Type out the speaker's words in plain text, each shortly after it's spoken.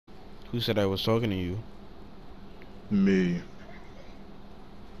Who said I was talking to you? Me.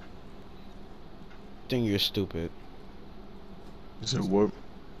 Think you're stupid. You said what?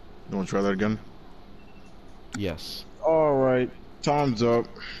 You wanna try that again? Yes. Alright. Time's up.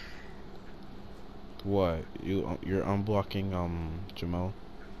 What? You're unblocking Jamel?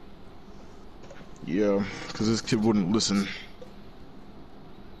 Yeah, because this kid wouldn't listen.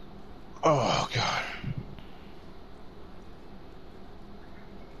 Oh, God.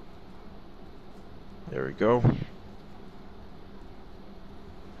 There we go.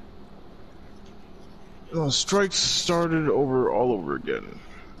 Strikes started all over again.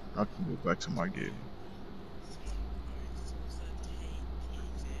 I can go back to my game.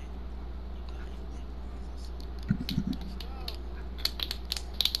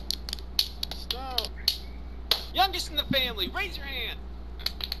 Stop. Youngest in the family, raise your hand.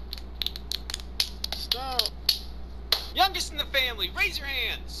 Stop. Youngest in the family, raise your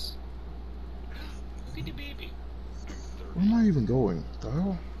hands. Look at the baby. Where am I even going? What the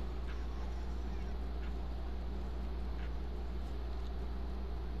hell?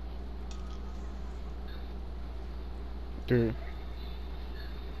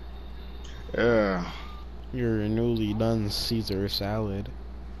 Yeah. You're a newly done Caesar salad.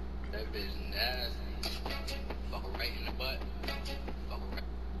 That bitch nasty. Fuck her right in the butt. Fuck her right.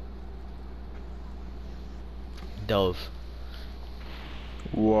 Dove.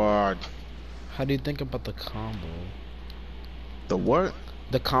 What? How do you think about the combo? The what?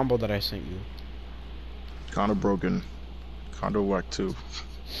 The combo that I sent you. Kinda broken. Kinda whack too.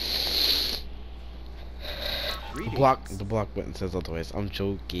 The block button says otherwise. I'm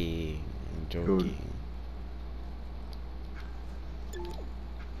joking. I'm joking.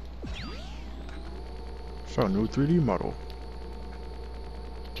 Saw a new 3D model.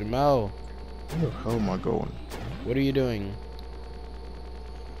 Jamel, Where the hell am I going? what are you doing?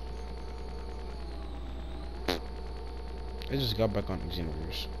 I just got back on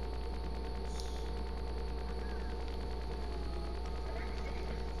XENOVERSE.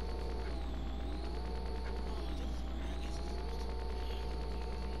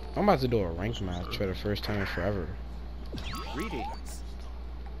 I'm about to do a ranked match for the first time in forever. Greetings.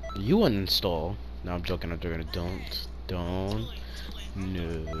 You uninstall. No, I'm joking. I'm doing it. Don't.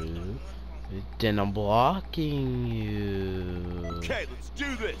 No. Then I'm blocking you. Okay, let's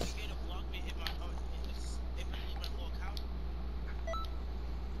do this.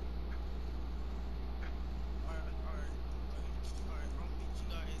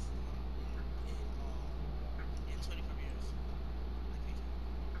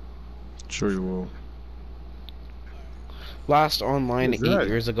 Sure you will. Last online 8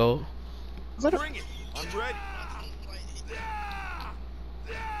 years ago. Bring it. I'm ready.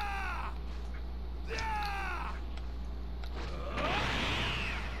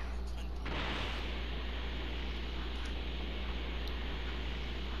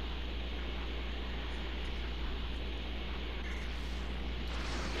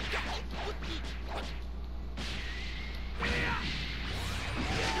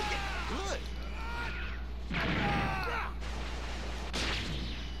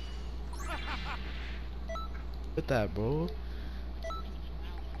 With that, bro.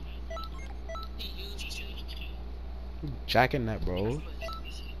 Jacking that, bro.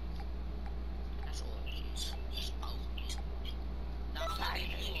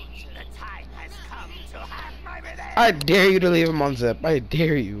 I dare you to leave him on zip. I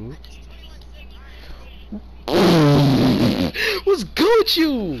dare you. What's good with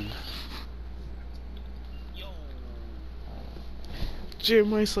you?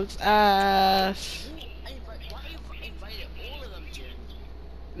 Jeremiah sucks ass.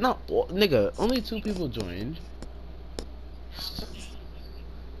 No, nigga, only 2 people joined.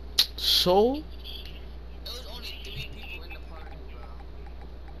 So?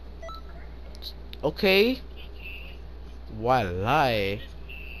 Okay. Why lie?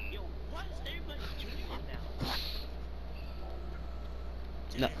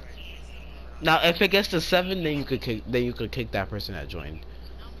 No. Now, if it gets to 7, then you could kick that person that joined.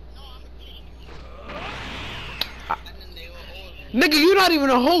 Nigga, you're not even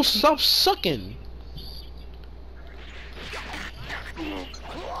a host. Stop sucking.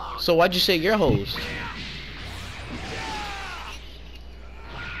 So why'd you say you're host?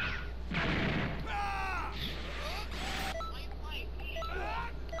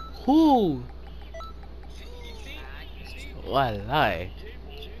 Who? Why lie?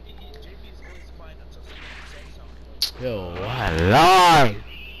 Yo, why lie?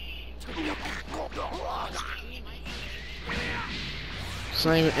 It's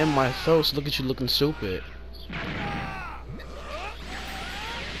not even in my throat, so look at you looking stupid.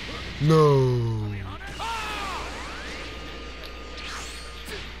 No.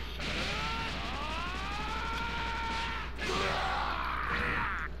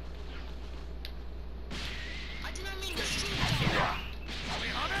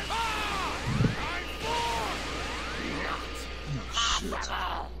 Shit.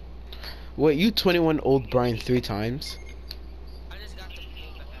 Wait, you 21 old Brian 3 times? I just got the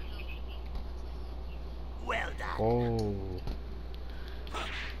Well done. Oh.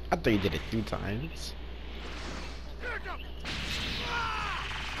 I thought you did it 3 times.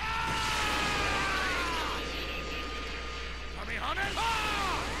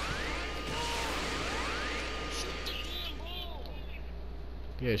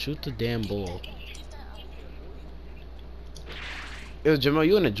 Yeah, shoot the damn ball. Yo, Jamal,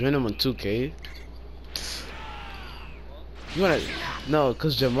 you wanna join him on 2K? You wanna? No,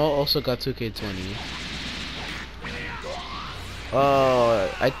 cause Jamal also got 2K20.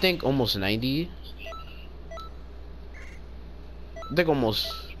 I think almost 90. I think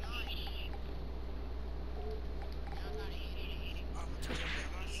almost.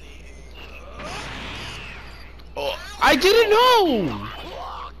 Oh, I didn't know.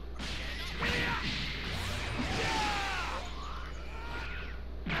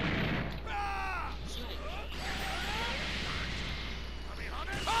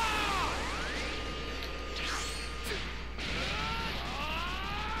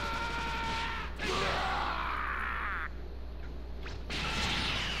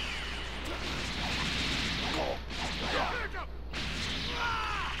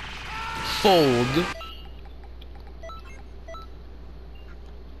 Fold.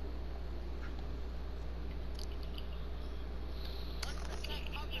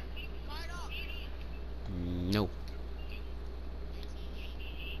 No.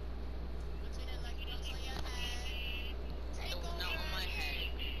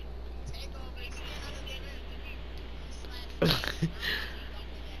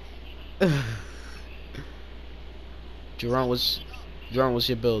 Jerron, what's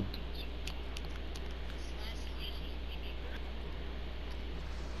your build?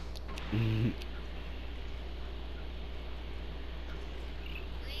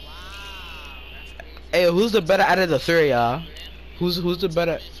 Hey, who's the better out of the three, y'all? Who's the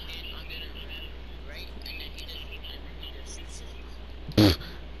better?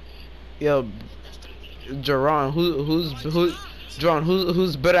 Yo, Jerron, Jerron,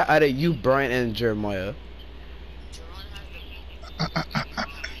 who's better out of you, Brian, and Jeremiah?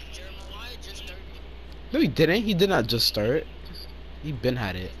 No, he didn't. He did not just start. He been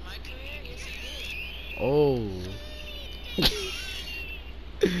had it. Oh.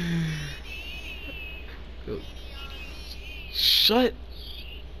 Shut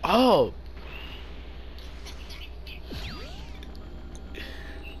up.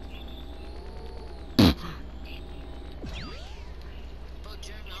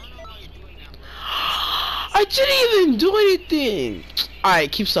 I didn't even do anything.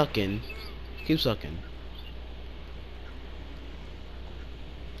 Alright, keep sucking. Keep sucking.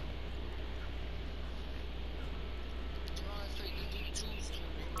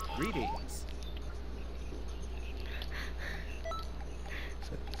 Greetings.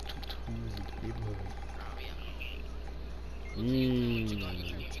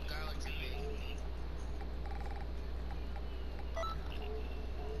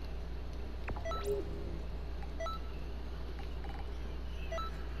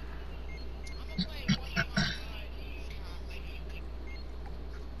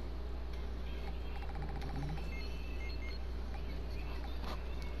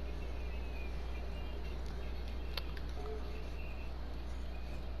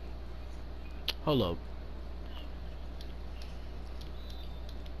 Hold up.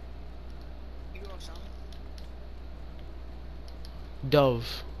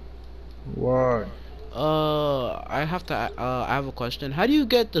 Dove. Why? I have to. I have a question. How do you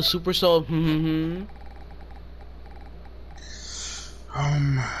get the super soul? I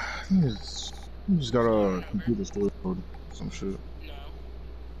think you just gotta complete the story code or some shit. No.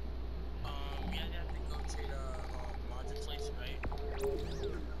 You have to go to the marketplace, right?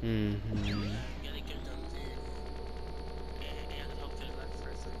 You gotta get them there. And you have to hope to the left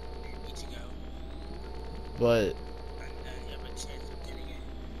first, each go. But And then you have a chance of getting it.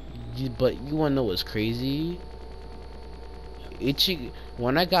 but you wanna know what's crazy?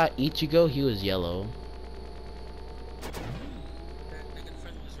 When I got Ichigo, he was yellow.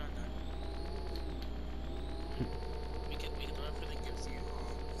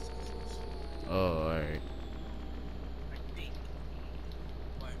 Oh, alright.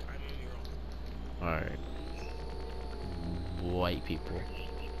 Alright. White people.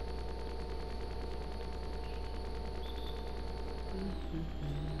 You know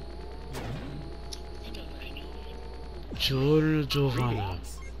what I know. Giovanna.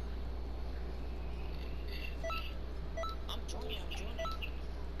 Greetings. I'm joining.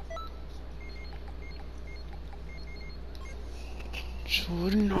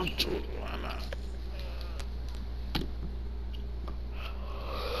 Giovanna.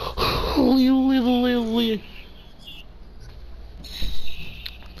 Holy.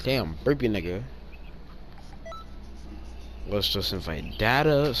 Damn, burpee nigga. Let's just invite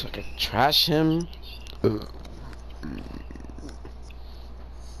Data so I can trash him. Ugh.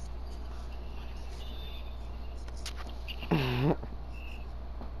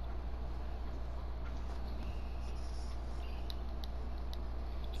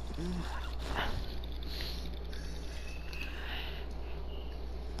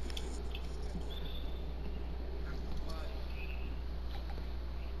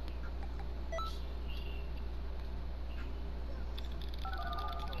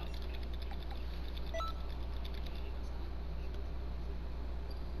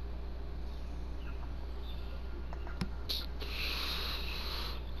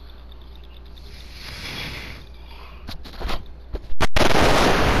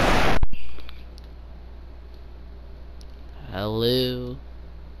 Hello.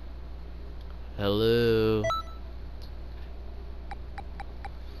 Hello.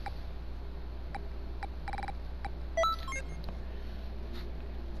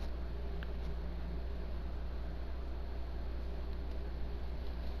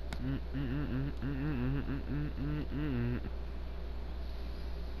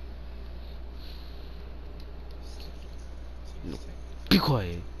 No. Be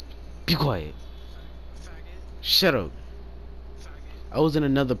quiet. Be quiet. Faggot. Shut up. Faggot. I was in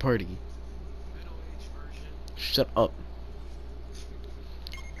another party. Middle-aged version. Shut up.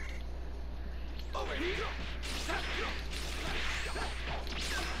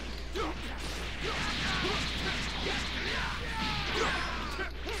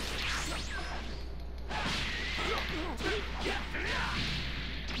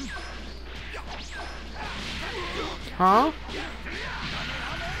 Huh?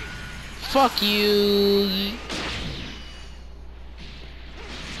 Fuck you.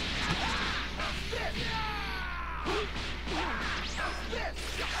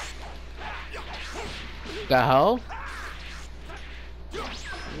 The hell?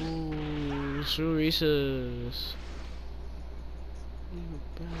 Ooh, so racist.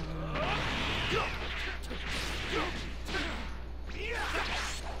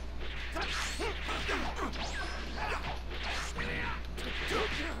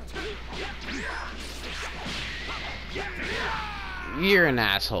 You're an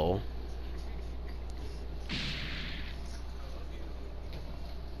asshole. At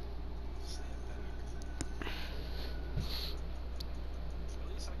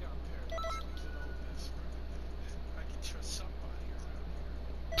least I got a pair. That's like XENOVERSE, right? I can trust somebody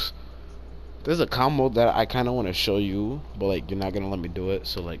around here. There's a combo that I kind of want to show you, but like you're not gonna let me do it,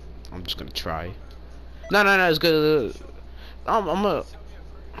 so like I'm just gonna try. No, it's good. I'm a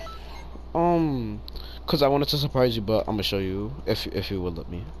cause I wanted to surprise you, but I'm gonna show you if you would let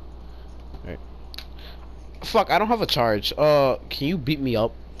me. Alright. Fuck, I don't have a charge. Can you beat me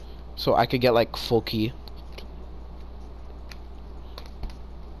up so I could get like full key? We'll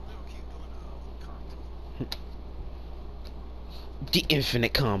keep doing content. The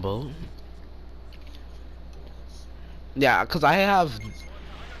infinite combo. Yeah, cause I have.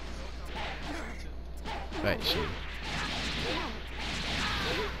 Right, sure.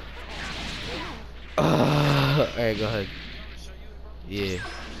 Alright, go ahead. Yeah.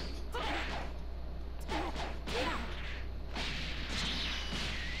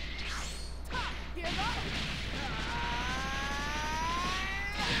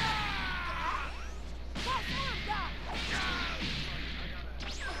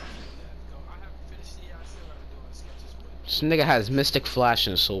 This nigga has Mystic Flash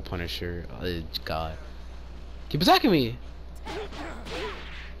and Soul Punisher. Oh, God. Keep attacking me.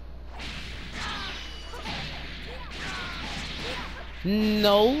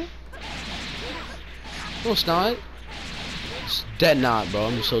 No. No, it's not. It's dead not, bro.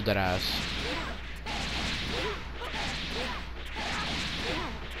 I'm so dead ass.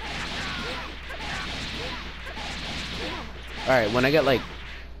 Alright, when I get like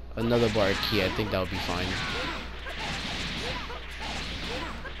another bar key, I think that'll be fine.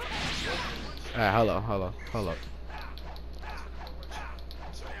 Alright, hold up.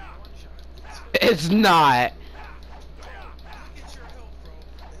 It's not.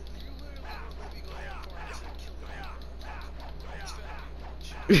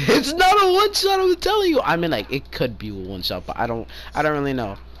 It's not a one shot. I'm telling you. I mean, like it could be a one shot, but I don't really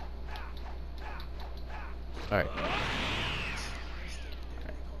know. All right.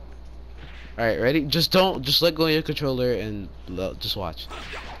 All right, ready? Just let go of your controller and just watch.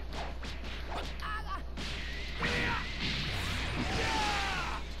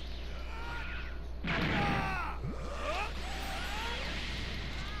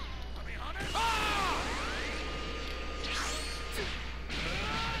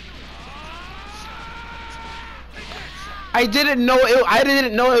 I didn't know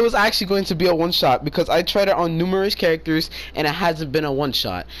it was actually going to be a one shot because I tried it on numerous characters and it hasn't been a one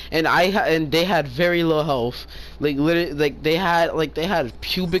shot. And they had very low health. Like literally, like they had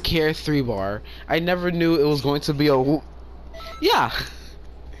pubic hair 3-bar. I never knew it was going to be a yeah.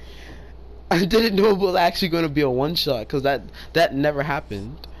 I didn't know it was actually going to be a one shot because that never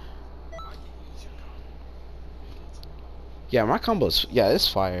happened. Yeah, my combo's it's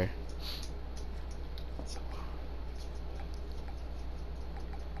fire.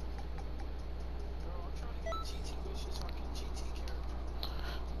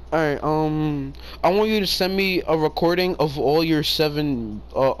 Alright, I want you to send me a recording of all your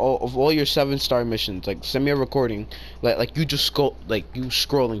 7-star missions. Like, send me a recording, like you just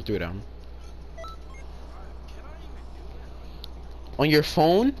scrolling through them. On your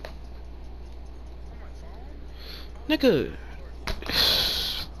phone? Nigga.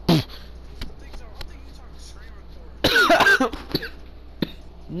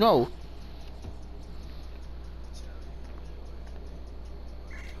 No.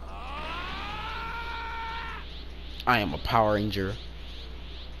 I am a Power Ranger.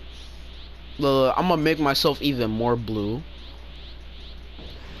 Look, I'm gonna make myself even more blue.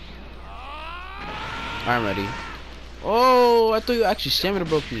 I'm ready. Oh, I thought you actually stamina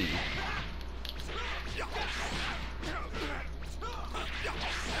broke me.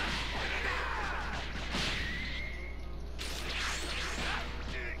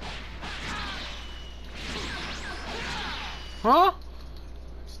 Huh?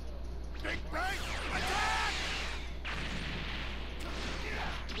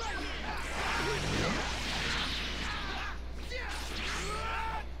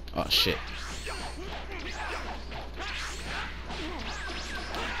 Oh shit.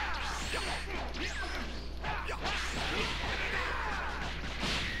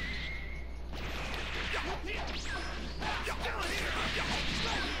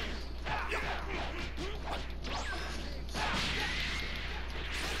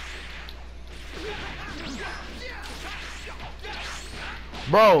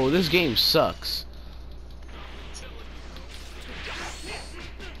 Bro, this game sucks.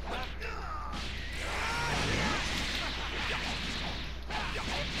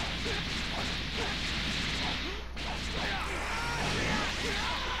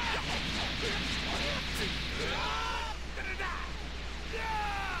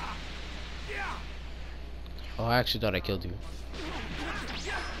 Oh, I actually thought I killed you.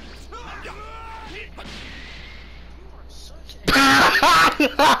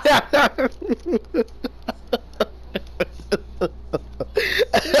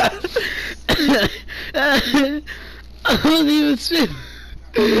 I wasn't even spam.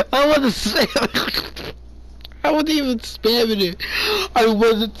 I wasn't even spamming it. I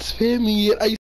wasn't spamming it.